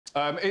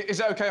Is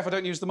it OK if I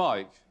don't use the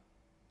mic?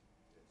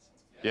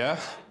 Yeah?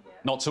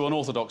 Not too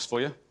unorthodox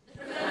for you?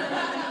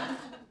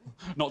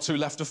 Not too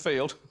left of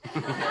field?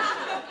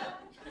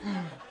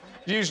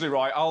 Usually,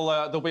 right,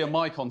 there'll be a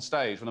mic on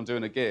stage when I'm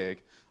doing a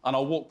gig, and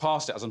I'll walk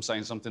past it as I'm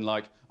saying something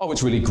like, "Oh,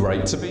 it's really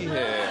great to be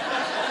here."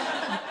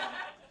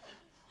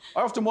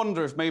 I often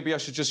wonder if maybe I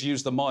should just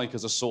use the mic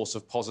as a source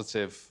of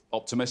positive,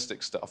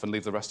 optimistic stuff and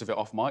leave the rest of it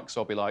off mic,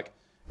 so I'll be like,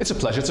 "It's a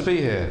pleasure to be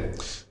here,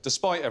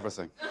 despite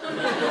everything."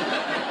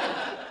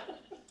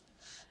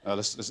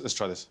 Let's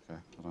try this. OK,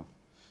 hold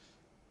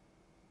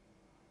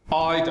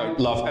on. I don't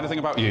love anything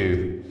about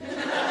you.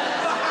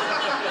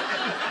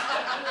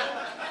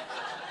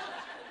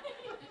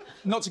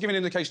 Not to give an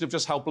indication of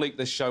just how bleak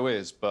this show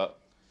is, but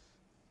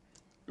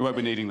we won't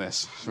be needing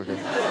this. Okay.